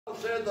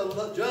said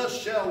the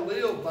just shall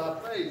live by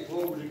faith.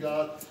 Glory to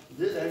God.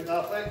 And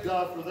I thank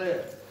God for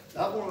that.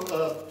 I'm going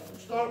to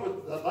start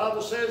with, the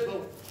Bible says,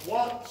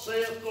 what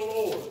saith the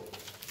Lord?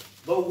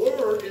 The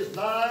word is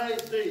nigh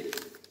thee,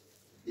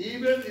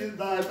 even in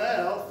thy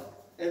mouth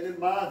and in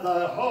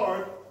thy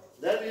heart.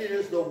 That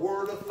is the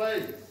word of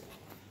faith,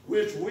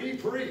 which we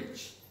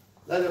preach,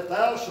 that if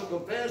thou shalt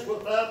confess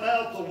with thy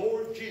mouth the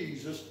Lord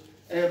Jesus,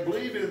 and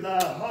believe in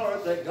thy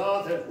heart that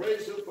God hath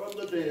raised him from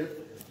the dead,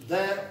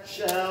 thou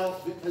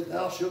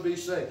shalt be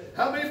saved.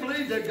 How many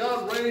believe that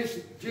God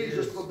raised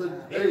Jesus from the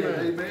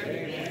dead?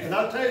 Amen. And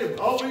I tell you,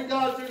 all we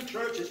got to do,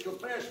 church, is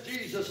confess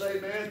Jesus,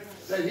 amen,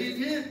 that he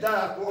did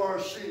die for our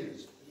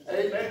sins.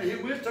 Amen.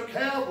 He went to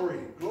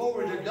Calvary.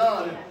 Glory to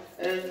God.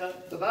 And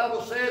the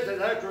Bible says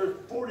that after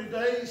 40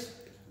 days,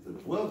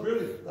 well,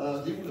 really,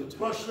 he was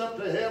pushed up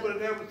to heaven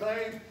and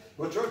everything.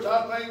 But church,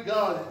 I thank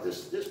God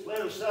this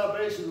plan of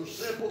salvation was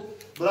simple.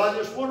 But I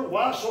just wonder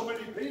why so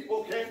many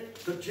people can't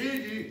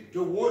continue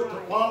to work to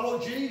follow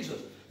Jesus.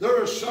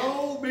 There are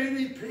so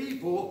many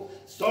people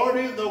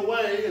starting the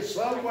way in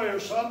some way or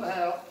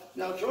somehow.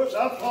 Now, church,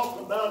 I'm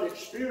talking about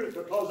experience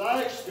because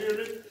I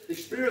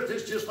experienced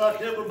this just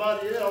like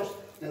everybody else.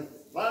 And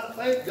I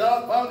thank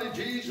God, finally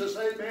Jesus,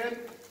 amen,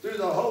 through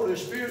the Holy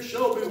Spirit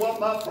showed me what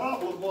my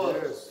problem was.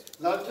 Yes.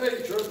 And I tell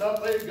you, church, I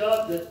thank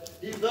God that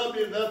he loved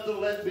me enough to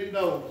let me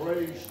know.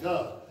 Praise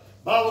God.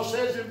 Bible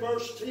says in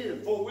verse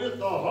 10, for with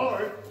the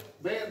heart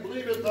man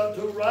believeth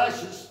unto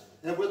righteousness,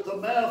 and with the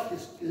mouth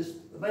is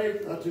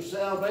made unto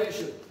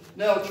salvation.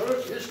 Now,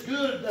 church, it's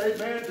good,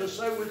 amen, to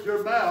say with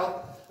your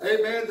mouth,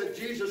 amen, that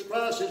Jesus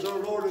Christ is our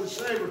Lord and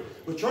Savior.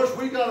 But, church,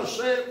 we got to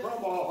say it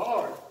from our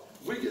heart.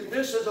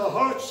 This is a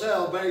heart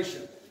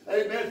salvation.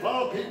 Amen. A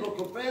lot of people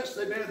confess,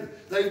 amen,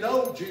 they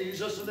know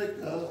Jesus, and they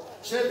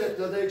said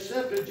that they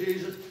accepted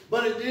Jesus,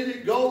 but it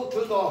didn't go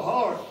to the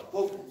heart.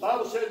 Well, the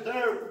Bible said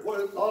there what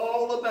it's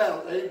all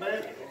about,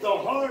 amen. The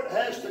heart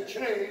has to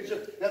change,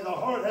 and the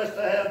heart has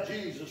to have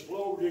Jesus.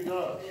 Glory to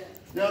God.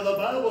 Now, the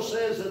Bible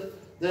says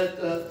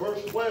that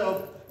verse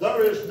 12,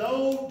 there is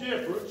no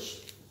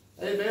difference,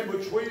 amen,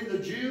 between the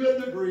Jew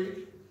and the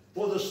Greek,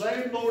 for the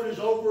same Lord is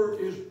over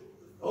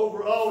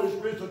all, is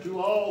risen to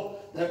all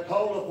that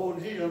call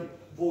upon him.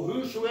 For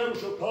whosoever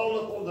shall call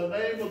upon the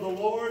name of the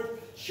Lord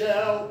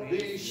shall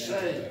be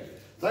saved.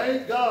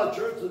 Thank God,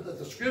 church, that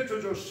the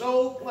scriptures are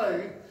so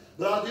plain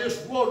that I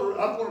just wonder,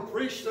 I'm going to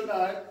preach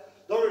tonight,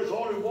 there is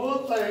only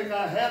one thing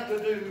I have to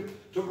do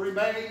to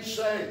remain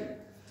saved.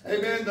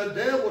 Amen. The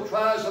devil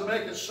tries to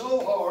make it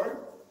so hard.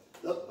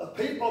 The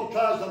people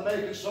tries to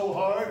make it so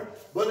hard,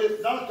 but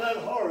it's not that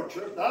hard,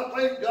 church. I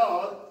thank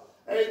God,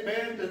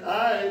 amen, that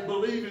I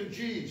believe in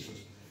Jesus.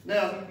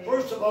 Now,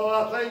 first of all,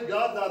 I thank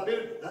God that I've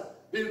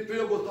been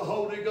filled with the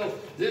Holy Ghost.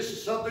 This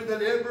is something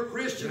that every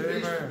Christian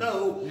needs to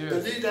know.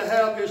 Yes. They need to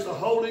have is the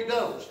Holy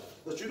Ghost.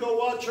 But you know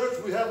what, church?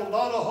 We have a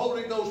lot of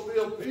Holy Ghost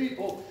filled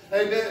people,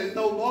 amen, and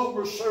no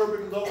longer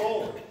serving the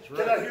Lord. Right.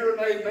 Can I hear an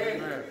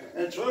amen? Amen.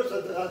 And church,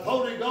 the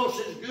Holy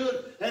Ghost is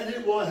good, and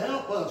it will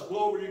help us.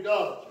 Glory to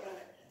God.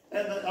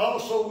 And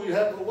also we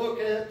have to look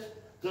at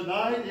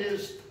tonight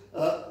is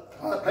I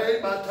pay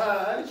my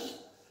tithes.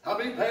 How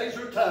many pays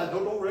their tithes?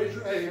 Don't raise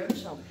your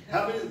hands.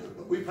 How many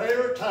we pay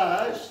our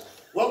tithes?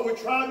 What we're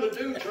trying to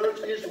do,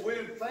 church, is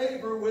win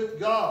favor with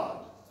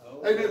God.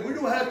 Amen. We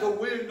don't have to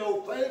win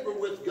no favor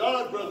with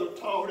God, Brother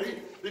Tony,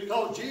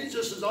 because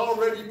Jesus has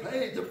already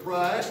paid the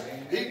price.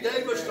 He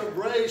gave us the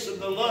grace and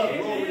the love,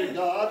 glory to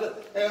God.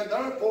 And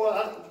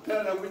therefore,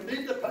 we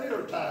need to pay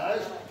our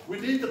tithes. We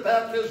need the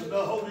baptism of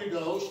the Holy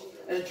Ghost.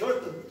 And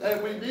church,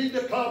 and we need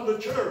to come to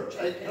church.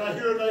 Can I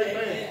hear an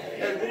amen?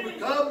 And when we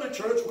come to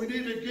church, we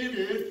need to get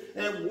in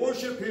and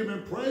worship him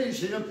and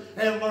praise him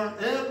and learn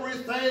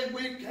everything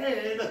we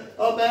can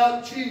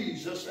about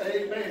Jesus.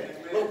 Amen.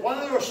 But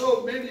why are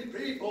so many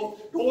people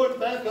going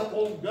back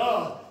upon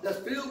God that's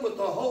filled with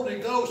the Holy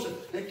Ghost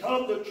and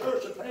come to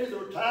church and pay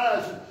their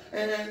tithes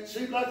and it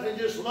seems like they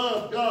just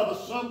love God,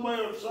 but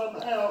somewhere or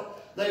somehow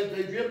they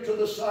drift to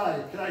the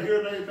side. Can I hear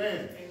an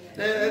amen?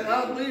 And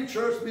I believe,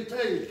 church, let me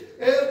tell you,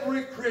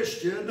 every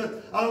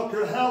Christian, I don't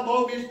care how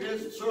long he's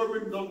been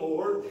serving the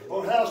Lord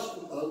or how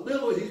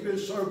little he's been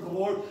serving the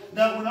Lord.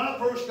 Now, when I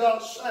first got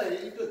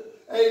saved,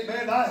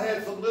 amen, I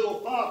had some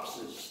little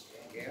foxes.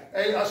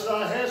 And I said,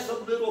 I had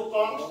some little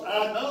foxes.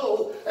 I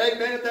know,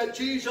 amen, that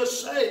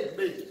Jesus saved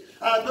me.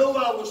 I know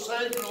I was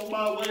saved on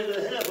my way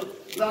to heaven,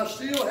 but I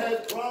still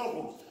had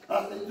problems.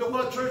 You know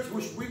what, church?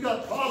 We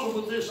got problems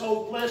with this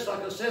old flesh,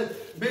 like I said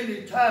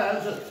many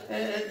times.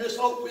 And this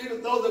old,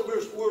 even though that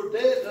we're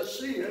dead to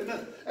sin,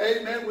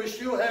 amen, we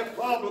still have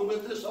problems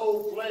with this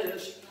old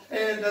flesh.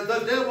 And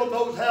the devil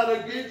knows how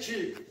to get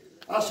you.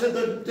 I said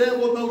the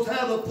devil knows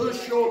how to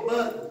push your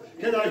button.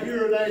 Can I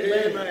hear an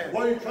amen? Amen.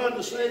 What are you trying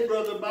to say,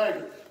 Brother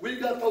Maggart?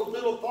 We've got those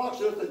little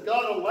foxes that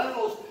God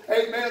allows,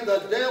 amen,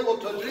 the devil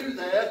to do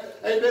that,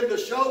 amen, to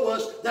show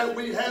us that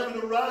we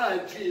haven't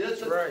arrived yet.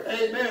 Right.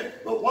 Amen.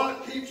 But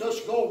what keeps us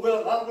going?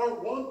 Well, I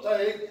learned one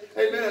thing,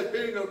 amen, as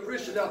being a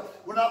Christian. Now,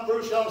 when I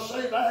first got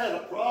saved, I had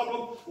a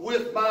problem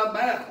with my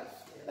mouth.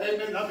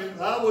 Amen. I mean,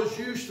 I was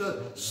used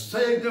to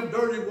saying them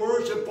dirty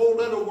words and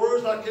four-letter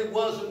words like it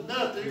wasn't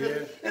nothing.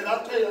 Yes. And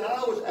I tell you,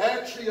 I was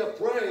actually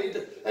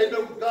afraid.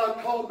 Amen.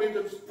 God called me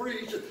to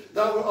preach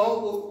that I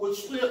would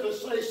slip and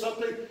say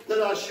something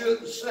that I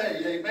shouldn't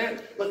say.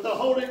 Amen. But the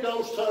Holy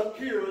Ghost took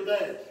care of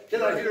that.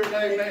 Can I hear an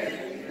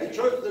amen? And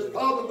church, there's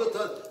problem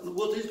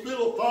with these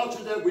little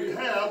functions that we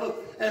have,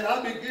 and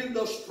I begin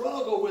to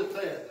struggle with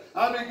that.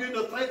 I begin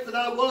to think that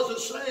I wasn't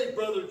saved,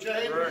 Brother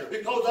James,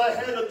 because I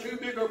had a too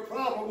big a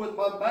problem with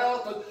my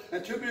mouth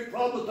and too big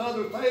problems with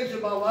other things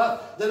in my life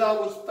that I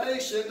was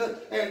facing.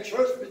 And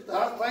church,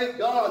 I thank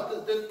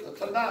God that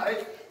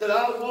tonight that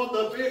I won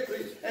the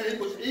victory, and it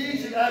was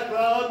easy after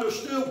I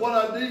understood what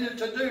I needed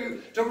to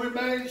do to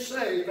remain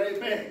saved.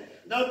 Amen.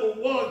 Number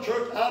one,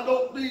 church, I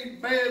don't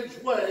need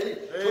man's way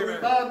to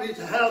remind me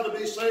how to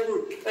be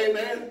saved.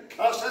 Amen.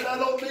 I said I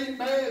don't need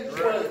man's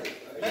way.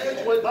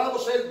 Man's way. The Bible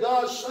says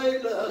God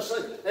saved us.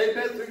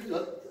 Amen.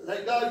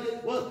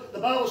 The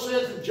Bible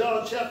says in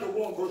John chapter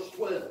 1, verse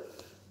 12.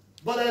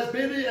 But as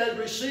many as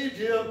received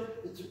him,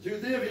 to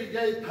them he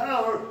gave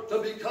power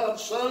to become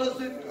sons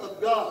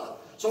of God.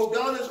 So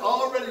God has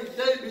already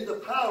gave me the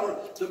power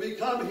to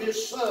become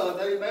his son.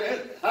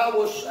 Amen. I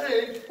was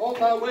saved on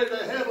my way to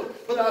heaven,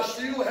 but I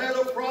still had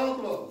a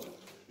problem.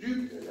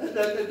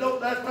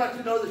 Don't act like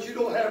you know that you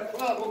don't have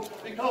problems,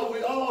 because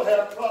we all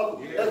have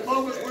problems. Yes. As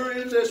long as we're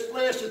in this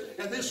flesh,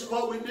 and this is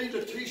what we need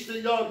to teach the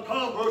young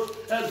converts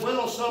as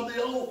well as some of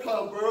the old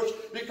converts,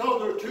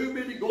 because there are too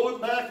many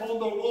going back on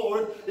the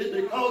Lord. It's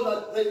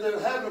because they're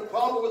having a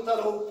problem with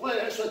that old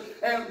flesh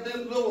and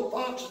them little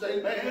functions,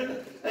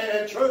 amen.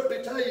 And church, let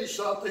me tell you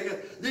something.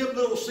 Them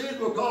little sins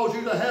will cause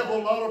you to have a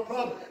lot of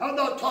problems. I'm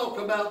not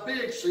talking about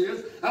big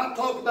sins. I'm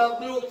talking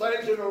about little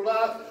things in our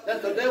life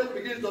that the devil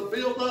begins to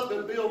build up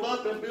and build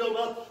up and build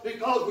up,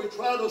 because we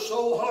try to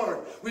so hard.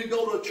 We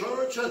go to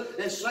church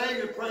and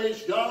sing and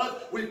praise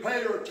God. We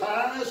pay our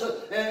tithes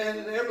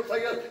and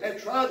everything else and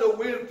try to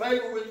win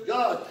favor with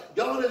God.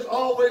 God has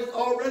always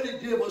already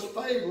given us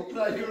favor. Can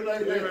I hear an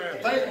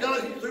amen? Thank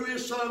God through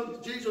his son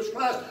Jesus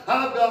Christ.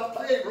 I've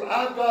got favor.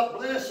 I've got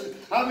blessing.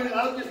 I mean,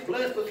 I'm just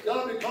blessed with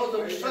God because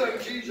of his son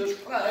Jesus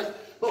Christ.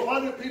 But why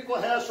do people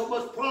have so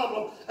much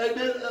problem,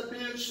 amen,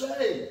 being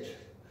saved?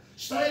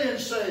 Staying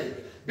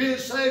saved. Being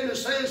saved and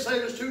staying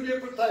saved is two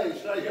different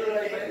things. Can I hear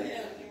an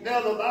amen?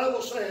 Now the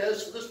Bible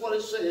says, this is what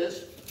it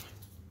says,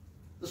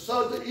 the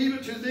Son,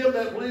 even to them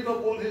that believe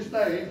upon his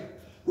name,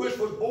 which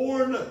was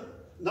born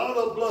not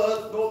of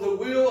blood, nor the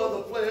will of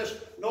the flesh,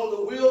 nor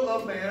the will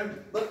of man,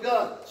 but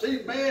God.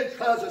 See, man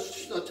tries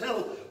to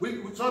tell us.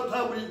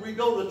 Sometimes we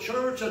go to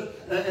church and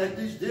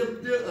these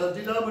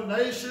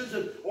denominations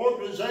and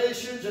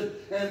organizations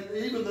and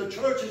even the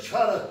churches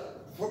try to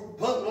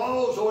put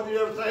laws on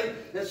you and everything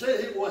and say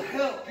it will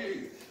help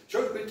you.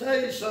 Church, let me tell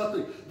you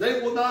something.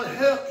 They will not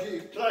help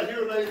you. Can I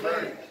hear an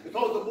amen?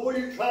 Because the more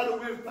you try to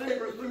win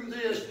favor through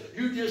this,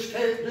 you just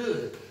can't do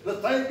it.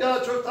 But thank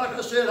God, church, like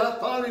I said, I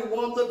finally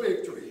won the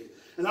victory.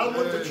 And I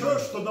want the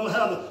church to know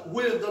how to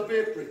win the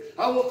victory.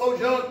 I want those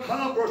young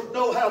converts to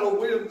know how to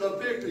win the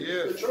victory.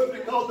 Yes. The church,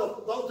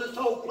 because this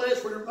whole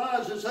flesh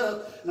reminds us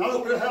of, and I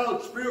don't care how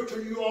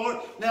spiritual you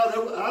are. Now,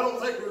 I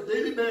don't think there's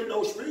any man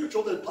more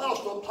spiritual than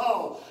Apostle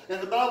Paul.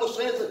 And the Bible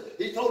says that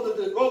he told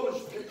the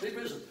Romans,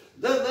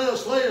 let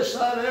us lay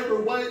aside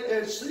every weight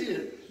and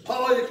sin.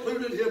 Paul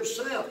included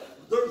himself.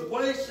 There's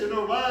weights in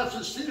our lives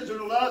and sins in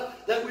our lives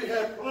that we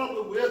have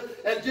problems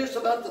with, and just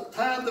about the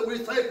time that we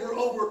think we're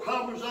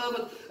overcomers of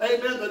it,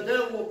 amen, the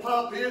devil will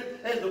pop in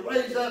and to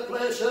raise that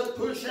flesh up,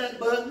 push that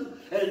button,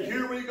 and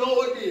here we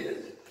go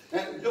again.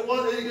 And you know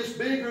what? It gets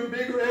bigger and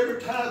bigger every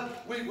time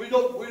we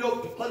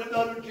don't put it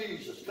under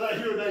Jesus. Can I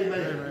hear an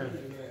amen? Amen?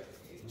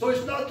 So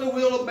it's not the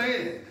will of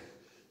man.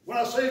 When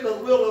I say the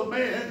will of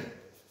man,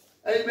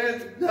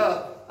 amen.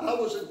 I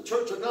was in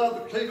Church of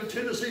God in Cleveland,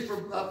 Tennessee for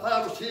about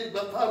 5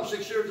 or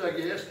 6 years, I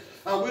guess.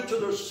 I went to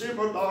their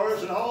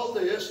seminars and all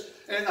this,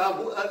 and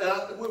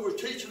we were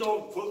teaching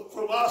on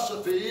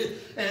philosophy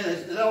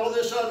and all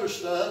this other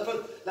stuff.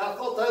 And I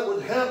thought that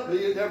would help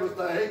me and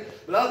everything.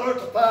 But I learned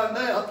to find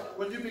out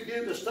when you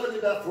begin to study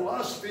about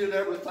philosophy and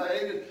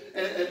everything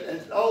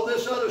and all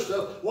this other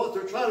stuff, what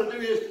they're trying to do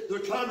is they're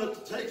trying to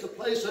take the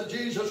place of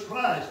Jesus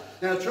Christ.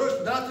 Now,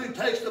 church, nothing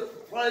takes the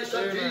place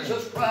of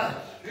Jesus Christ.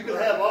 You can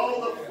have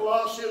all the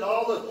philosophy and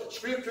all the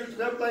scriptures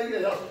and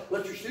everything else,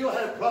 but you still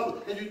have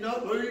problems, and you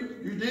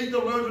need to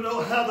learn to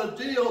know how to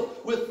deal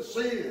with the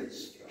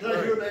sins. Can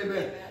I hear an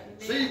amen?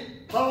 See,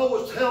 Paul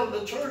was telling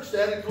the church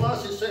that in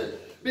Colossians, said,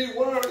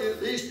 beware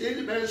lest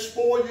any man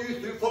spoil you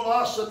through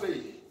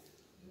philosophy.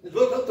 And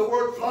look up the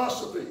word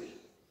philosophy.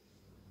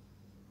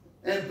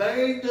 And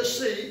vain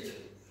deceit.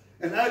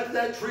 And after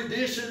that,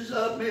 traditions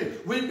of men.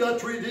 We've got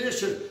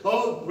tradition.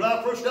 Oh, when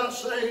I first got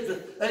saved,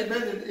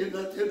 amen, in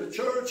the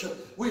church,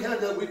 we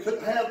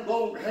couldn't have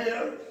long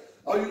hair.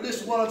 Oh, you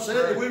listen to what I'm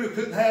saying? We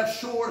couldn't have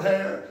short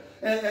hair.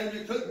 And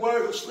you couldn't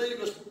wear a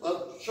sleeveless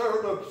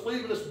shirt or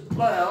sleeveless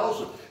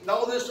blouse and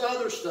all this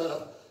other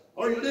stuff.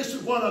 Or you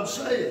listen to what I'm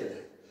saying.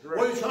 Right.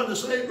 What are you trying to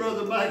say,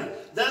 Brother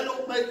Mike? That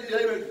don't make you,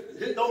 amen.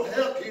 it don't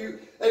help you.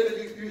 Amen.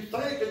 You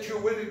think that you're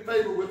winning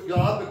favor with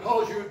God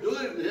because you're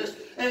doing this,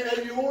 and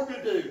you ought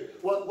to do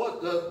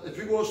if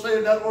you want to stay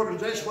in that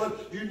organization,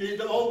 you need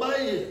to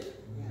obey it.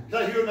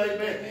 Can I hear an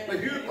amen? But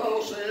here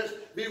Paul says,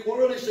 be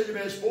worldly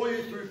sentiments for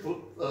you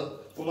through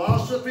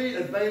philosophy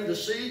and vain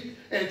deceit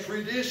and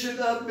tradition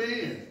of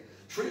men.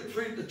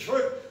 Treat the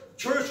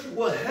church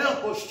will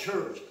help us,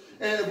 church.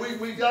 And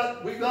we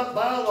got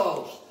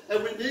bylaws.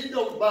 And we need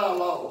those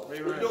bylaws. But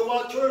you know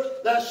what, church?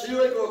 That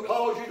still ain't going to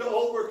cause you to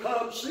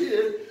overcome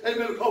sin.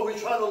 Amen. Because we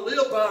try to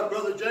live by it,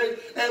 Brother Jay,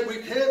 and we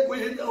can't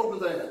win over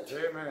that.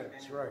 Amen.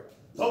 That's right.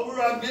 Know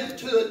where I'm getting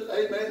to it.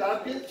 Amen.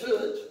 I get to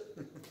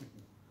it.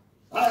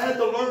 I had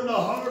to learn the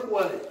hard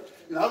way.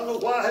 And I don't know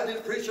why I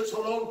didn't preach this a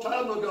long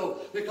time ago.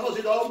 Because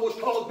it almost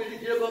caused me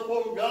to give up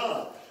on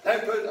God.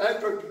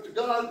 After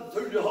God,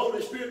 through the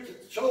Holy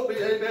Spirit, showed me,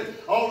 amen,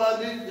 all I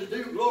needed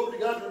to do, glory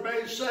to God, to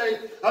remain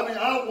saved. I mean,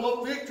 I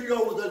want victory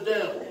over the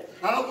devil.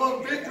 I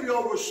want victory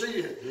over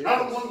sin. Yes.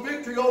 I want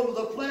victory over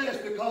the flesh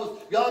because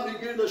God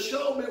began to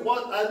show me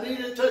what I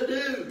needed to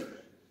do.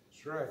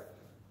 That's right.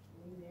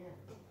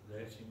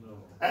 Amen.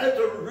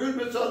 After the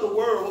rudiments of the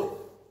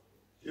world,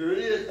 here it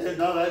is, and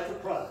not after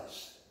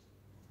Christ.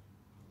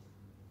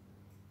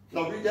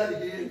 Can I read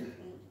that again?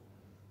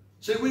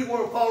 See, we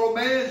want to follow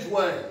man's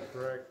way.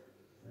 Correct.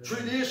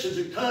 Traditions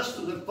and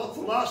customs and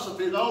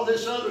philosophy and all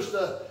this other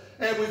stuff.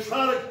 And we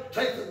try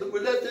to we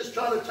let this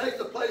try to take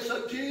the place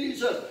of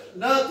Jesus.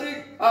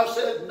 Nothing, I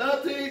said,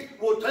 nothing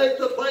will take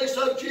the place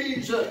of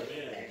Jesus.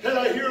 Amen. Can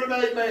I hear an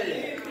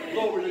amen? Amen?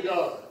 Glory to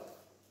God.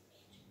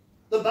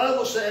 The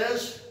Bible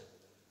says,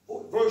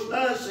 verse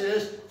 9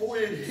 says, for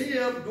in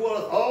him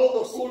dwelleth all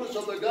the fullness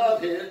of the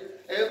Godhead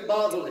and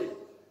bodily.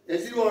 And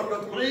you are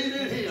complete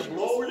in him.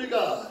 Glory to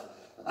God.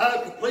 I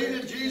have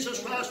completed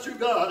Jesus Christ to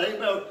God.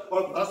 Amen.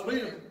 Or I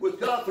completed with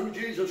God through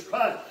Jesus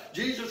Christ.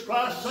 Jesus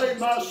Christ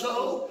saved my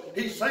soul.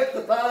 He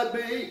sanctified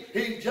me.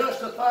 He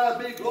justified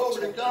me.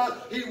 Glory to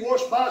God. He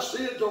washed my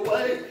sins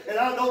away. And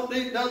I don't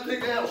need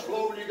nothing else.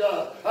 Glory to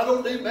God. I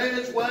don't need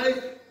man's way,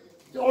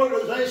 the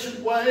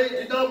organization's way,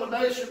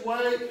 denomination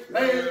way,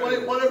 man's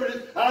way, whatever it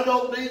is. I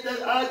don't need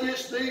that. I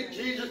just need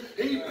Jesus.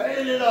 He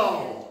paid it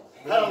all.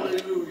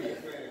 Hallelujah.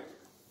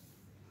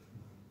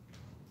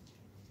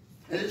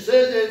 And it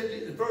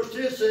says, in verse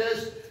 10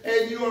 says,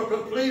 and you are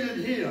complete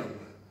in him.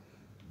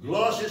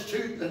 Colossians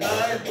 2:9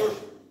 verse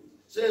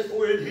says,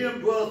 for in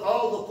him dwelleth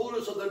all the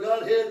fullness of the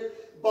Godhead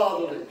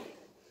bodily.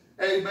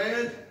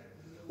 Amen.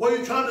 What are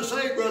you trying to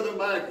say, Brother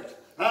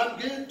Maggot? I'm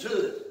getting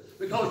to it.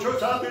 Because,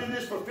 church, I've been in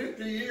this for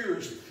 50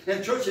 years.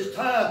 And, church, it's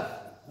time.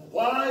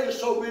 Why is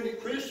so many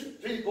Christian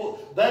people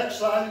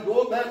backsliding,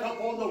 going back up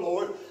on the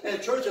Lord?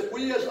 And church, if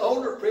we as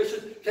older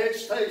Christians can't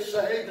stay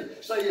saved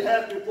and say you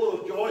have to be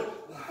full of joy,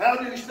 how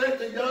do you expect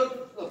the young?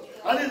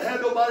 I didn't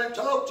have nobody to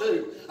talk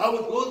to. I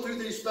was going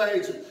through these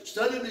things and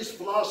studying these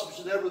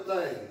philosophies and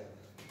everything.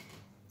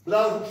 But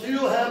I was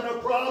still having a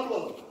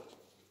problem.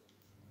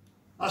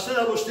 I said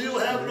I was still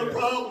having a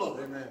problem.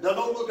 Amen. Now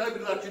don't look at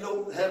me like you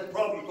don't have a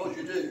problem because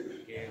you do.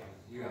 Yeah.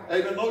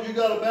 Amen. No, you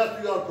got a mouth,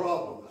 you got a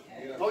problem.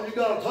 No, you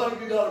got a tongue,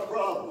 you got a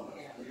problem.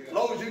 As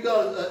long as you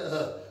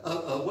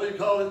got what do you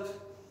call it?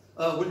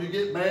 When you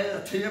get mad,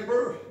 a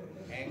temper.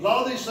 A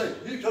lot of these things.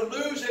 You can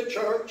lose in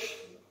church.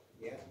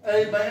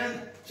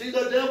 Amen. See,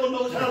 the devil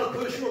knows how to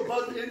push your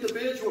button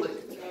individually.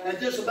 And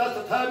just about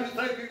the time you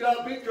think you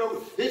got victory,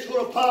 it's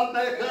going to pop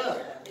back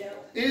up.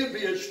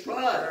 Envy and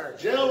strife,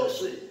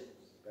 jealousy.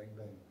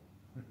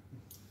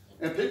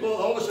 And people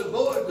always say,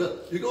 Lord,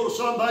 you go to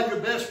somebody, your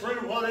best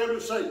friend, whatever,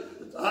 and say,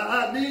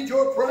 I need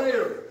your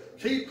prayer.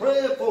 Keep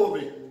praying for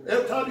me.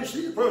 Every time you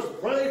see a person,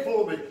 pray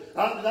for me.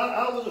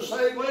 I was the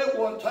same way at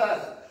one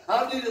time.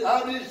 I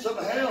needed some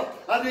help.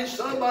 I need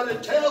somebody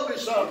to tell me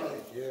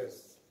something.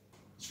 Yes.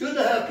 It's good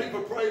to have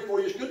people pray for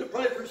you. It's good to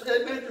pray for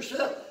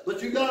yourself.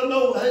 But you got to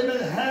know,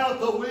 amen, how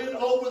to win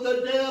over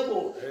the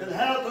devil. Amen. And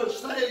how to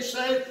stay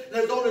safe.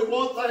 There's only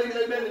one thing,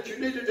 amen, that you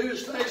need to do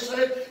is stay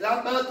safe. And I'm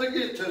about to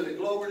get to it.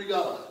 Glory to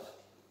God.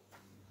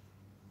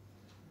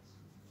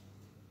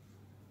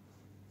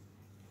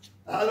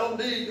 I don't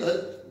need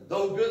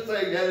no good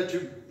thing added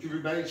to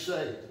remain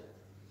saved.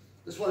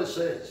 That's what it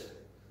says.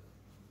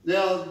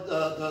 Now,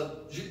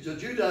 the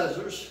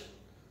Judaizers,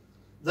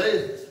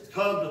 they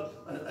come to,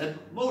 and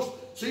most,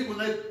 see, when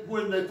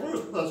they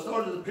first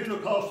started the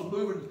Pentecostal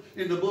movement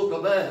in the book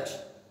of Acts,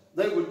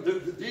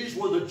 these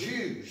were the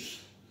Jews.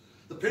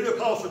 The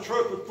Pentecostal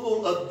church was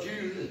full of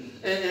Jews,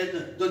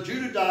 and the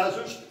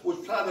Judaizers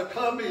was trying to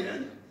come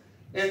in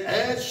and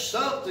add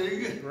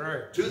something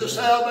to the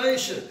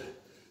salvation.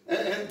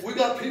 And we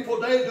got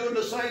people today doing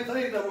the same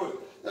thing.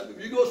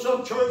 You go to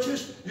some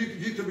churches,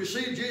 you can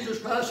receive Jesus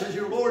Christ as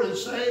your Lord and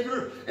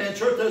Savior, and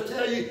church they'll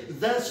tell you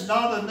that's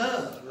not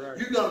enough. Right.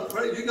 You got to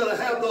pray. You got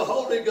to have the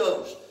Holy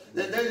Ghost.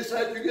 Then it's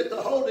after you get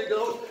the Holy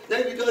Ghost,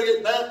 then you're going to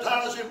get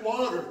baptized in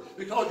water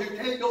because you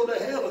can't go to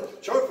heaven.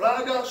 Church, when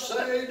I got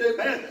saved,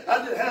 amen,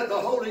 I didn't have the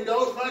Holy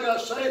Ghost. When I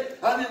got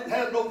saved, I didn't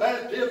have no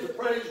baptism,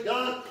 praise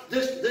God.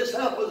 This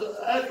happened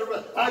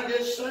after I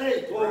get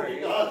saved, glory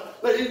to God.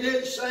 But He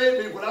didn't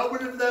save me. When I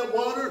went into that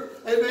water,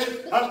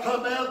 amen, I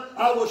come out,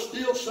 I was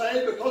still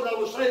saved because I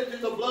was saved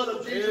through the blood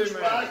of Jesus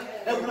Christ.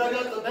 And when I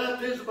got the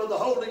baptism of the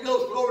Holy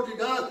Ghost, glory to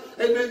God,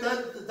 amen,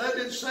 that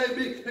didn't save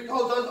me because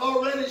I was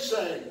already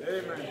saved.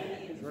 Amen.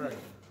 Right.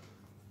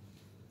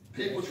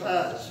 People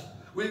tries.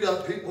 We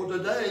got people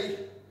today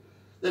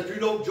that if you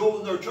don't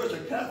join their church,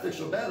 and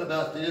Catholics are bad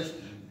about this,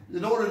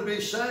 in order to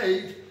be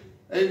saved,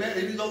 amen,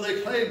 even though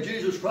they claim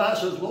Jesus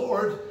Christ as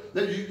Lord,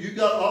 then you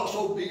got to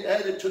also be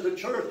added to the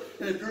church.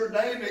 And if your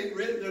name ain't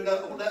written in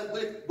on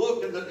that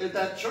book in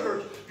that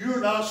church, you're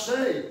not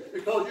saved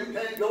because you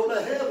can't go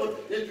to heaven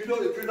if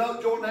you're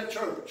not joining that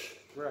church.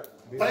 Right.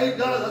 Thank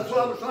God. That's what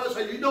I was trying to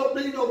say. You don't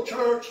need no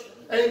church.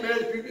 Amen.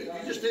 You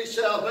just need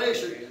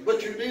salvation,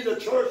 but you need a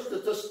church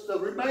that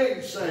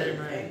remains saved.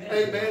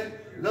 Amen.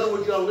 In other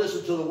words, you got to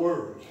listen to the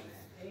Word.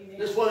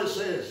 This is what it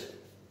says.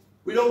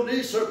 We don't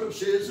need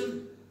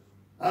circumcision.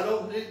 I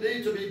don't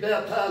need to be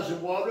baptized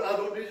in water. I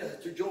don't need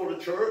to join a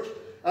church.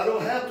 I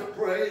don't have to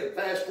pray and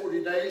fast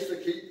 40 days to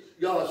keep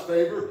God's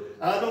favor.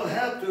 I don't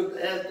have to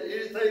add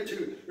anything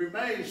to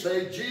remain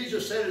saved.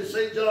 Jesus said in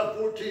St. John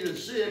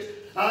 14:6,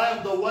 I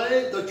am the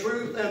way, the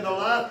truth, and the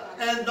life,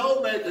 and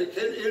no man can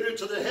enter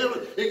into the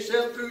heaven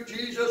except through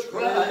Jesus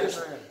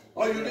Christ.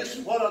 Are you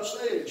listening to what I'm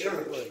saying,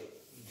 church?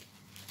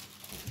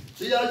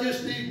 See, I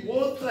just need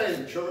one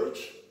thing,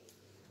 church.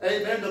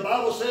 Amen. The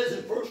Bible says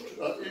in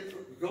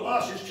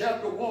Colossians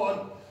chapter 1,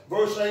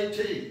 verse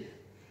 18.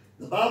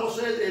 The Bible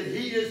says, and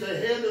He is the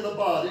head of the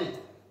body,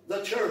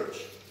 the church,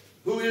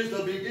 who is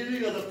the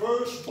beginning of the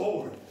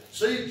firstborn.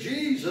 See,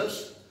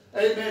 Jesus,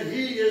 amen,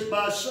 He is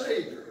my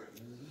Savior.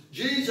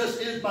 Jesus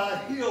is my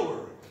healer.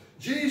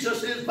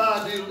 Jesus is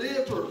my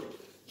deliverer.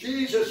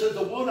 Jesus is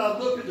the one I'm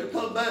looking to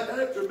come back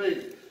after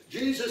me.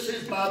 Jesus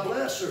is my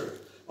blesser.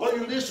 Are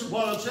you listening to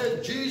what I'm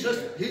saying? Jesus,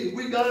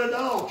 we got it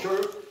all,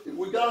 church. If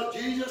we got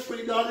Jesus,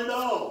 we got it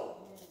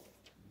all.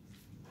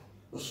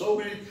 But so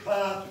many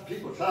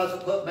people try to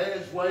put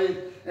man's way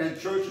and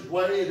church's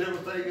way and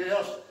everything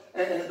else,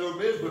 and they're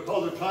miserable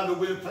because they're trying to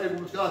win favor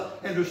with God,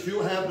 and they're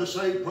still having the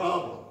same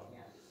problem.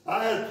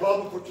 I had a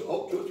problem for 2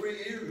 or 3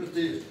 years with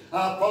this.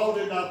 I fought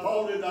it, and I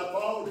fought it, and I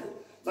fought it.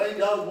 Thank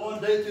God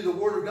one day through the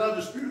Word of God,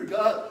 the Spirit of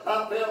God,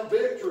 I found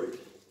victory.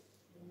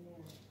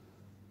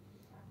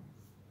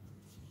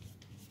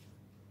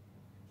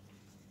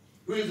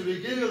 Who is the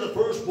beginning of the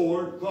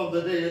firstborn from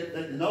the dead,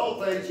 that in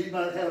all things He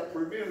might have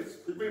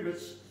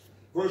preeminence.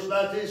 Verse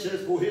 19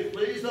 says, for it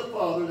pleased the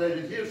Father that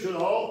in Him should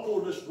all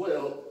fullness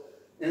dwell,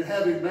 and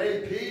having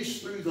made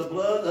peace through the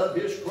blood of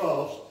His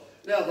cross.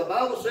 Now the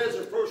Bible says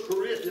in 1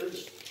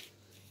 Corinthians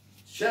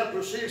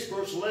chapter 6,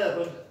 verse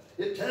 11,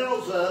 it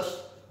tells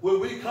us when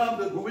we come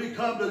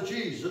to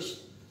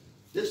Jesus,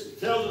 this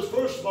tells us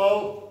first of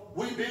all,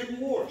 we've been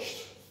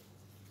washed.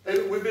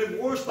 And we've been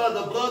washed by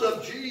the blood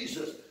of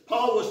Jesus.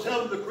 Paul was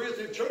telling the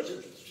Corinthian church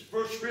in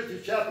 1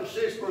 Corinthians chapter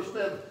 6, verse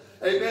 11,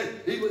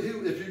 amen.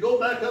 If you go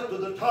back up to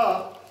the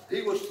top,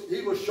 he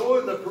was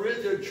showing the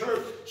Corinthian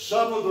church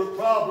some of their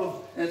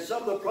problems and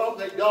some of the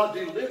problems that God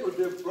delivered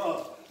them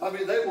from. I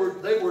mean, they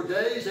were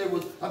days,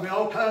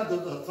 all kinds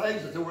of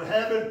things that they were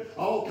having,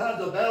 all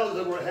kinds of battles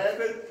they were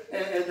having,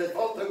 and they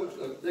thought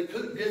they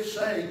couldn't get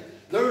saved.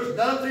 There's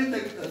nothing,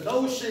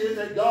 no sin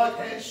that God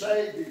can't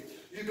save you.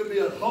 You can be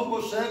a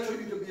homosexual,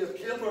 you can be a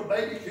killer, a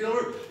baby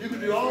killer, you can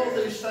do all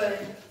these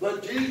things,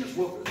 but Jesus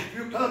will, if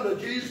you come to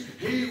Jesus,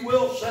 He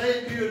will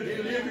save you and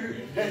deliver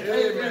you and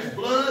take His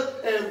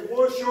blood and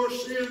wash your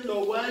sins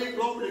away.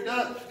 Glory to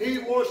God. He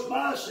washed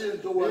my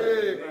sins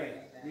away.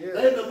 Amen.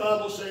 Then the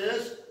Bible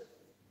says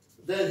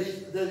that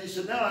he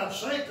said, now I'm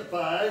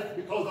sanctified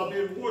because I've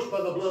been washed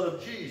by the blood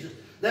of Jesus.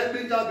 That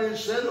means I've been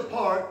set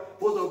apart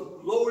for the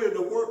glory and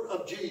the work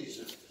of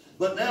Jesus.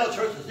 But now,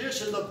 church,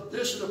 this is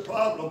the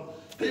problem.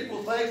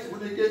 People think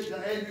when they get,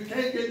 and you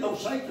can't get no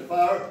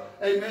sanctifier,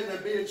 amen,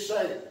 than being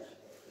saved.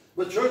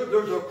 But church,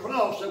 there's a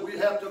cross that we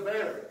have to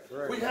bear.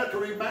 Right. We have to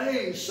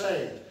remain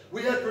saved.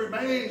 We have to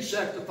remain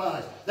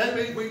sanctified. That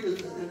means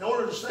in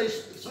order to stay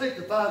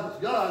sanctified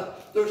with God,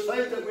 there's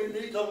things that we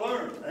need to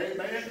learn.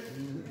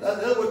 Amen.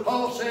 That's what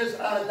Paul says,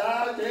 I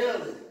die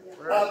daily.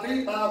 Right. I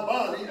beat my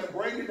body and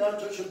bring it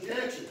unto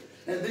subjection.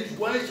 And these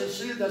ways of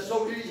sin that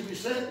so easily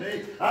beset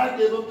me, I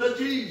give them to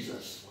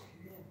Jesus.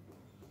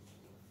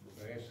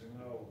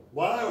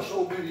 Why are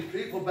so many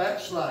people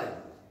backsliding?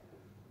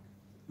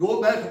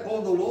 Going back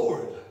upon the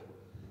Lord.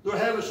 They're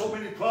having so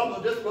many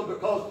problems and difficulties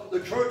because the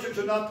churches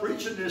are not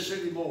preaching this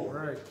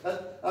anymore. Right.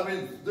 I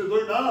mean,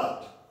 they're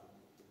not.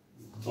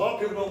 A lot of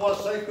people don't know what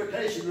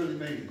sanctification really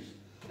means.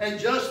 And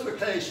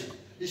justification.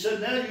 He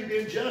said, now you've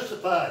been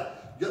justified.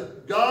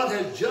 God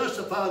has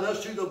justified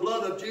us through the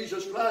blood of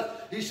Jesus Christ.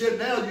 He said,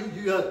 now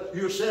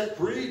you're set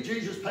free.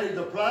 Jesus paid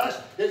the price.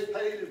 It's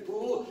paid in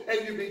full.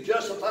 And you've been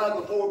justified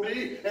before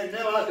me. And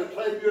now I can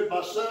claim you as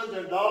my sons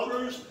and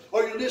daughters.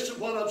 Are you listening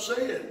to what I'm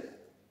saying?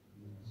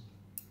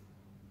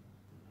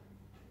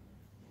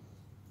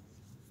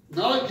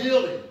 Not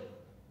guilty.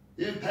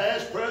 In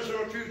past, present,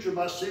 or future,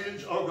 my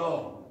sins are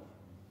gone.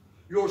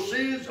 Your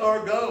sins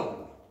are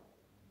gone.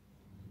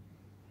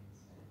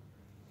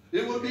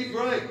 It would be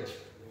great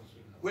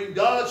when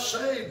God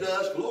saved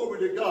us, glory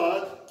to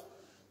God,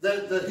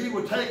 that He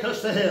would take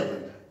us to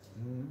heaven.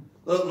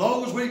 As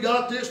long as we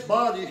got this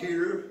body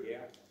here,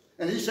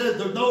 and He said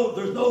there's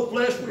no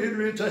flesh will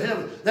enter into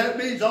heaven. That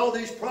means all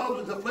these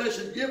problems the flesh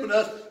has given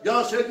us,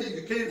 God said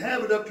you can't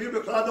have it up here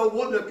because I don't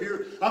want it up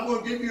here. I'm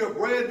going to give you a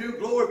brand new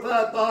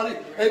glorified body.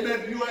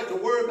 Amen. You don't have to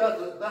worry about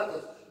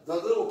the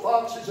little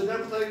foxes and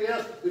everything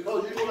else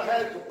because you're going to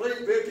have complete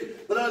victory.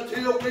 But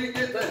until we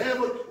get to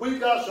heaven, we've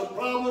got some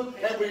problems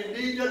and we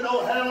need to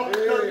know how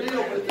to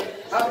deal with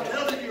it. I'm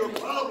telling you a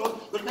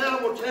problem, but now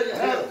I'm going to tell you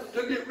how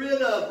to get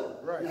rid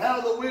of them and how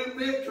to win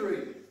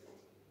victory.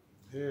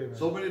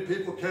 So many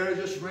people carry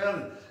this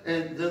around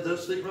and they'll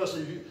stick around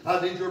and say,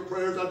 I need your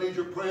prayers, I need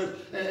your prayers.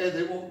 And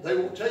they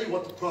won't tell you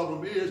what the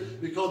problem is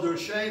because they're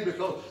ashamed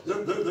because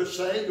they're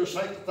saved, they're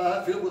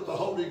sanctified, filled with the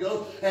Holy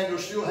Ghost, and they're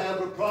still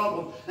having a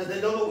problem. And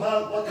they don't know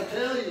what to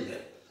tell you.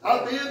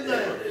 I've been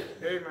there.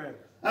 Amen.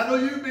 I know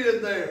you've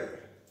been there.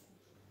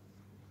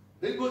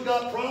 People's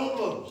got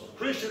problems.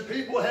 Christian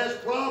people has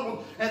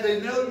problems and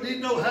they need to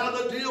know how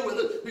to deal with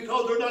it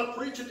because they're not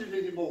preaching it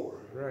anymore.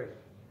 Right.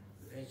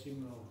 Thank you,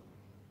 Lord.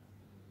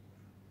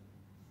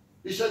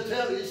 He said,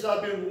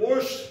 I've been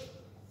washed,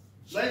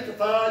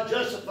 sanctified,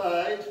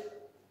 justified.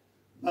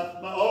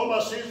 All my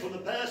sins from the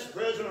past,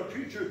 present, or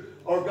future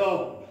are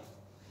gone.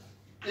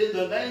 In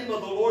the name of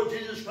the Lord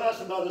Jesus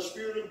Christ and by the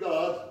Spirit of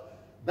God,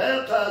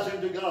 baptized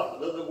into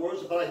God. In other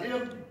words, by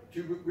Him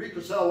to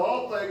reconcile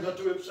all things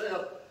unto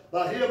Himself.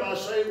 By Him I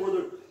say,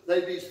 whether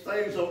they be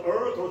things on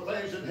earth or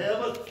things in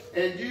heaven,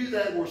 and you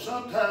that were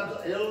sometimes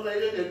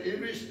alienated and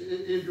envious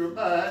in your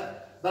mind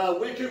by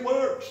wicked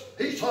works.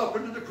 He's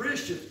talking to the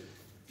Christians.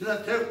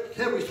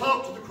 Can we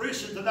talk to the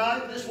Christians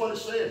tonight? This is what it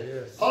said.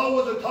 Yes. Paul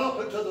wasn't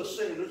talking to the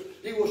sinners.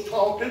 He was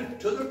talking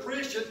to the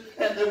Christians,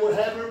 and they were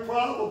having a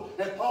problem.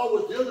 And Paul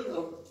was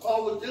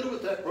dealing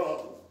with that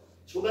problem.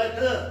 So back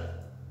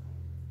up.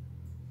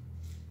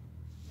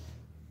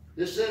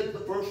 It said,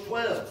 verse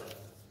 12,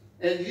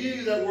 and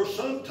you that were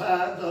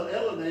sometimes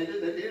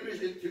alienated and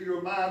envious into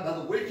your mind by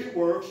the wicked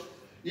works,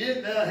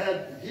 yet now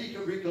had He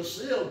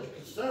reconciled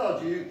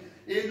you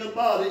in the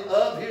body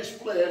of His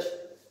flesh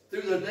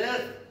through the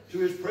death to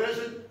His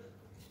present,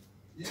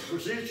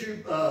 present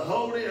you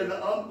holy and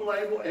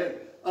unblameable and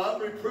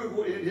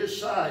unreprovable in His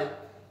sight.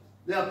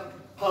 Now,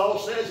 Paul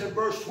says in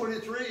verse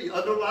 23,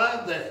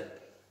 underline that.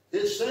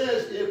 It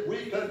says, if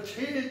we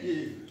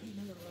continue,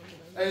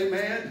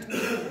 amen,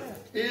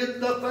 in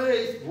the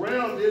faith,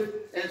 grounded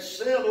and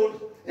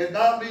settled, and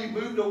not be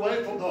moved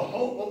away from the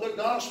hope of the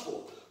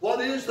gospel. What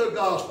is the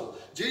gospel?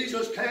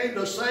 Jesus came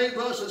to save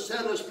us and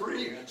set us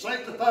free,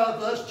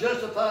 sanctified us,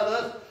 justified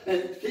us,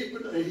 and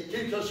He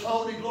keeps us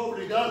holy,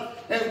 glory to God.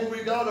 And when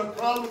we got a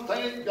problem,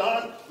 thank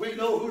God, we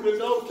know who to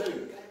go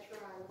to.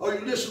 Are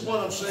you listening to what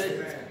I'm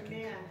saying?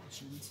 Amen.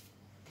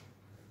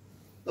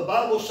 The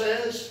Bible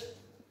says,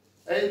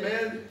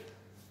 amen,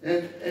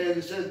 and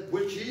it said,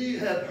 which ye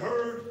have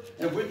heard,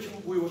 and which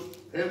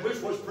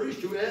was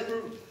preached to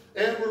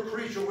every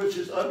creature which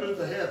is under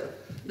the heaven.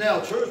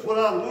 Now, church, what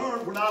I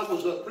learned when I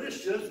was a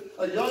Christian,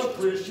 a young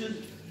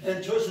Christian,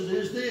 and church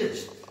is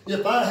this.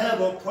 If I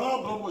have a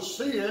problem with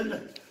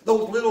sin,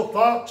 those little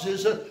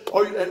foxes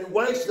and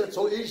wastes that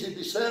so easily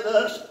beset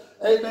us,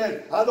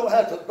 amen, I don't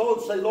have to go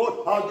and say, Lord,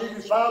 I'll give you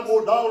 $5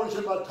 more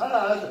in my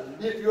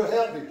tithes if you'll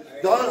help me.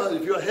 God,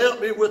 if you'll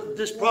help me with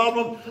this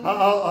problem,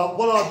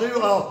 what I'll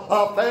do,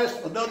 I'll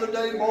fast another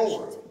day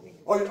more.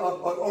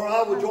 Or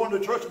I would join the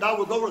church and I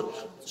would go.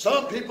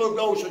 Some people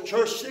go to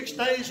church 6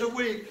 days a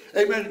week,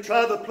 amen, and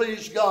try to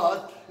please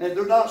God. And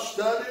they're not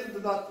studying,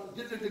 they're not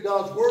getting into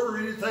God's Word or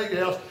anything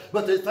else,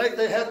 but they think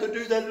they have to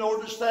do that in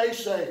order to stay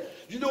saved.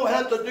 You don't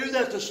have to do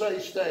that to stay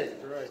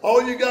saved. Right.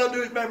 All you got to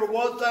do is remember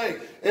one thing.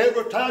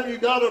 Every time you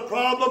got a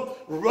problem,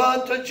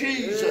 run to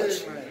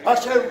Jesus. Amen. I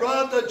said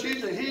run to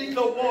Jesus. He's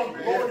the one,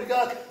 glory to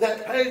God,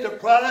 that paid the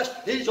price.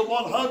 He's the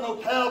one hung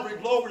on Calvary,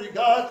 glory to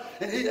God.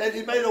 And he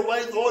made a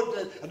way, Lord,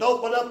 and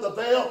opened up the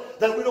veil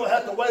that we don't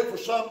have to wait for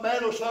some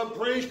man or some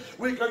priest.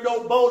 We can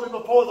go boldly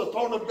before the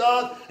throne of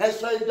God and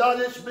say, God,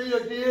 it's me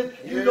again.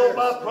 You know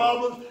my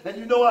problems, and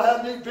you know I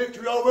have any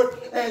victory over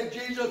it, and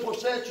Jesus will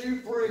set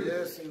you free.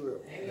 Yes, He will.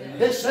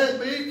 Amen. It set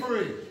me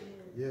free.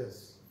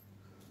 Yes.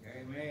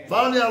 Amen.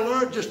 Finally, I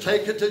learned just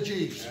take it to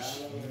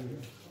Jesus.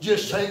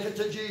 Just take it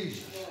to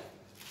Jesus.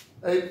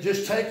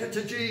 Just take it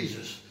to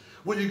Jesus.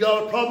 When you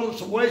got a problem with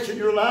some waste in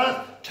your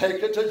life,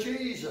 take it to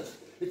Jesus.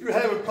 If you're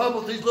having a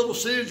problem with these little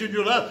sins in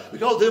your life,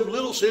 because them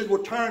little sins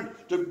will turn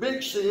to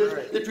big sins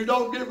if you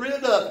don't get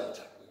rid of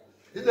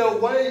it. They'll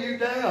weigh you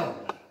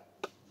down.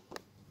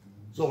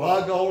 So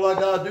all I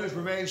got to do is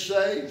remain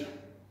saved.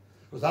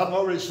 Because I'm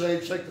already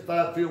saved,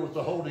 sanctified, filled with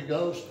the Holy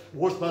Ghost,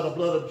 washed by the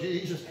blood of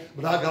Jesus,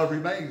 but I got to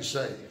remain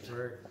saved.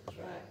 Right.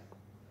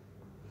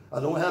 I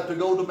don't have to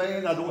go to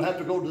man. I don't have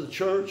to go to the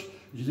church.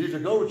 You need to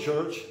go to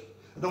church.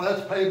 I don't have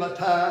to pay my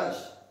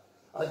tithes.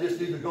 I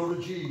just need to go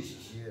to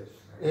Jesus. Yes.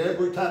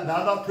 Every time. Now,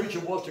 I'm not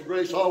preaching once in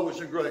grace, always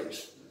in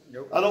grace.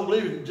 Nope. I don't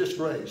believe in just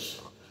grace.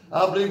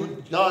 I believe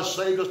when God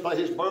saved us by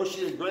his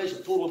mercy and grace,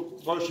 and full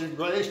of mercy and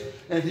grace,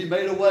 and he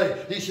made a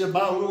way. He said,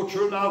 my little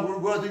children, I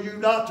would rather you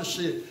not to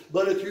sin.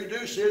 But if you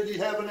do sin, you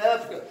have an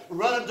advocate.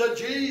 Run to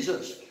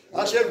Jesus.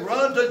 I said,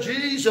 run to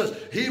Jesus.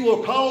 He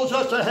will cause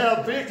us to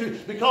have victory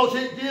because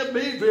he gave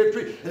me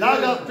victory. And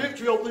I got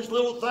victory over these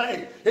little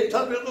things. It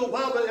took me a little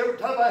while, but every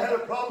time I had a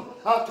problem,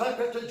 I took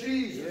it to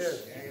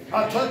Jesus. Yes.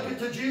 I took it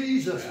to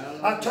Jesus.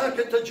 I took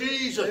it to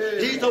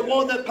Jesus. He's the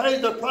one that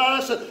paid the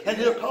price, and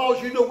he'll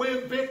cause you to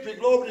win victory.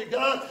 Glory to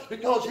God,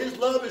 because his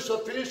love is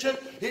sufficient.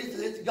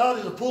 God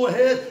is a full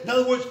head. In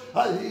other words,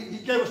 he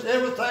gave us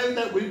everything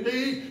that we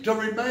need to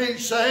remain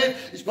saved.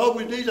 It's because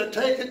we need to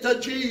take it to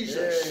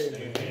Jesus.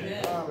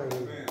 Amen.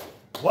 Hallelujah.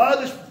 Why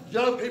does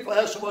young people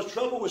have so much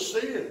trouble with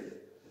sin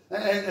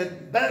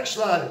and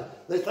backsliding?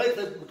 They think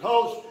that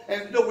because,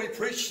 and you know, we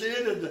preach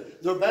sin and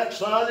they're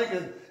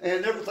backsliding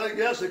and everything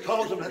else, it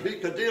causes them to be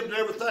condemned and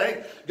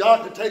everything.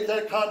 God can take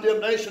that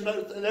condemnation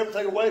and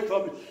everything away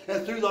from you.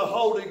 And through the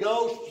Holy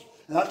Ghost,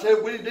 and I tell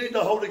you, we need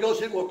the Holy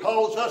Ghost. It will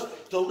cause us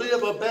to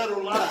live a better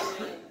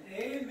life.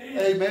 Amen.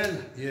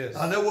 Amen. Yes.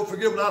 I never will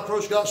forget when I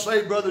first got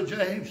saved, Brother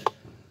James.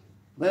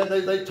 Man,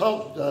 they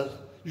taught us,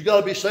 you got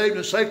to be saved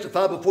and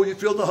sanctified before you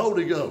feel the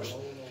Holy Ghost.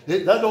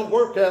 That don't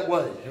work that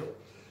way.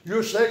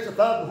 You're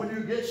sanctified when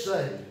you get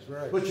saved.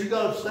 Right. But you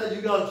got to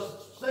stay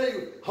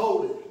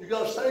holy. You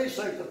got to stay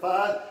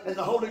sanctified, and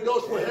the Holy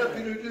Ghost will help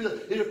you to do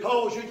that. It'll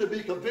cause you to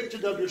be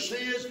convicted of your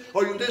sins,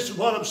 or you listen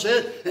to what I'm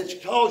saying, and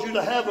it's cause you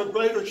to have a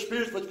greater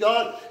experience with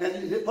God,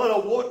 and He'll put a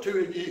want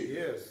to in you.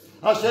 Yes.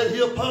 I said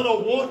He'll put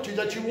a want to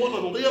that you want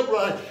to live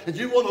right and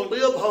you want to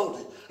live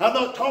holy. I'm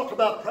not talking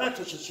about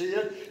practicing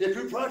sin. If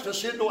you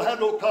practice sin, don't have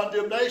no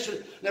condemnation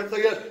and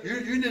everything else.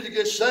 You need to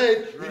get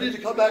saved. Right. You need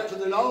to come back to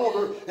the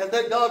altar and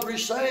let God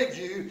resave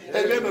you. Yeah.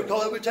 Amen.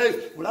 Because let me tell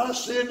you, when I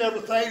sinned and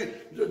everything,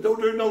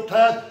 during no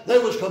time, there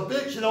was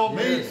conviction on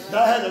me. And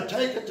I had to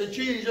take it to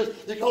Jesus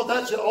because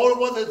that's the only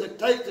one that can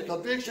take the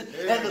conviction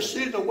and the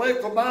sin away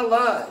from my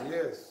life.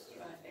 Yes.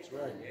 That's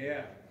right.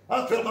 Yeah.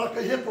 I feel like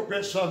a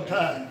hypocrite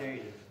sometimes.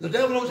 The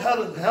devil knows how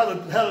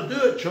to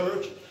do it,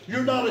 church.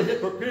 You're not a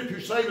hypocrite if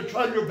you're saved and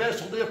trying your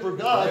best to live for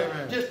God.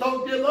 Amen. Just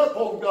don't give up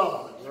on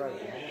God. Right.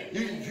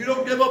 If you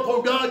don't give up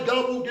on God,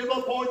 God won't give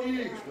up on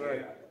you.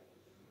 Right.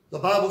 The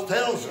Bible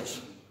tells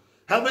us.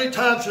 How many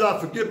times should I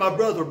forgive my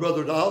brother,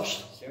 Brother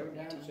Doss? 7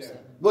 times 7.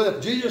 Well,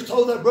 if Jesus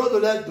told that brother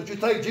that, would you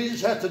think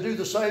Jesus has to do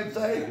the same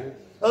thing? In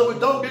other words,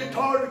 don't get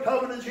tired of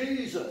coming to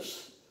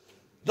Jesus.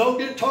 Don't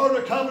get tired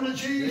of coming to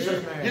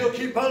Jesus. Amen. He'll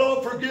keep right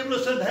on forgiving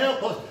us and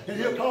help us. And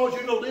He'll cause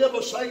you to live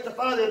a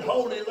sanctified and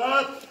holy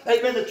life.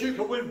 Amen. That you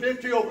can win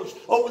victory over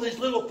these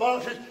little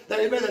foxes.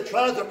 Amen. That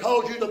tries to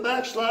cause you to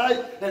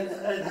backslide and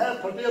have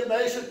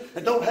condemnation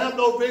and don't have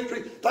no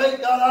victory.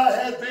 Thank God I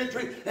had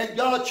victory and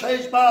God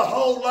changed my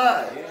whole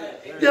life.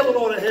 Yeah. Give Him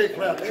on a head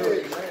clap,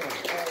 church.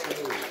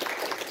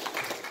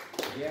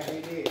 Yeah,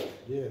 He did.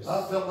 Yes.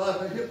 I felt like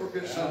a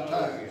hypocrite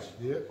sometimes.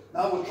 Yep.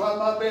 I will try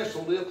my best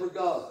to live for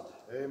God.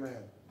 Amen.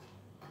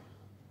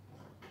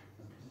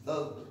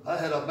 I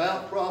had a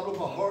mouth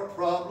problem, a heart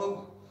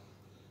problem,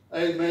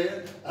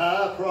 amen,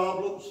 eye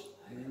problems.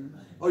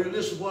 Are you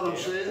listening to what I'm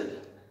saying?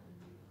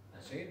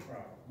 That's it,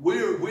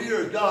 problem. We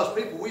are God's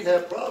people. We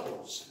have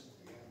problems,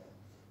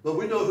 but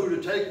we know who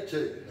to take it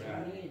to.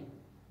 Right.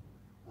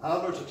 I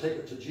learned to take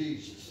it to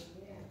Jesus.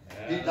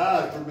 He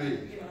died for me.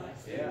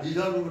 Yeah. He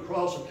died on the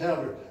cross of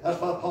Calvary. That's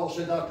why Paul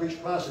said, I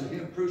preach Christ and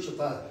Him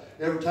crucified.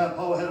 Every time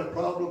Paul had a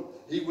problem,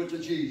 he went to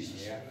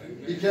Jesus. Yeah.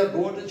 He kept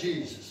going to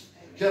Jesus.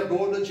 Kept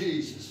going to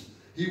Jesus.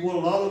 He won a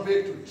lot of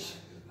victories.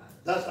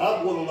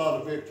 I've won a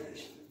lot of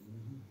victories.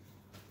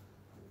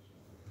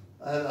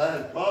 I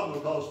had a problem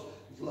because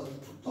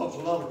talks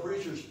to a lot of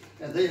preachers,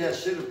 and they had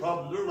sin and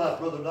problems in their life,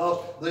 Brother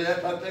Doss. They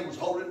act like they was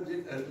holy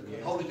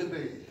to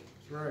be.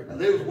 Right. And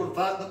they was one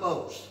fighting the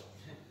most.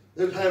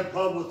 They was having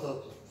problems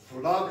with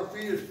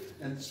pornography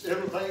and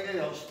everything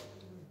else.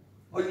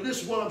 Are you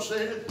listening to what I'm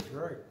saying?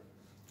 Right.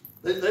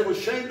 They were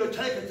ashamed to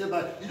take it to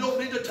anybody. You don't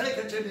need to take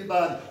it to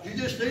anybody. You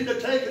just need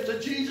to take it to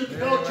Jesus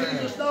because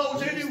Jesus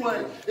knows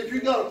anyway. If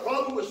you've got a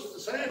problem with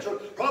science or a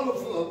problem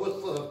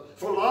with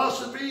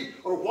philosophy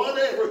or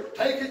whatever,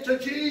 take it to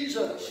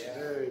Jesus.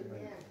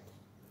 Amen.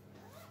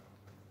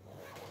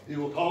 He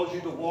will cause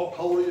you to walk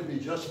holy and be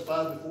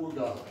justified before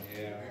God.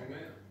 Yeah.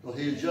 Well,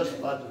 He is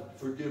justified to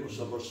forgive us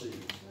of our sins.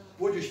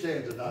 Would you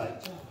stand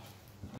tonight?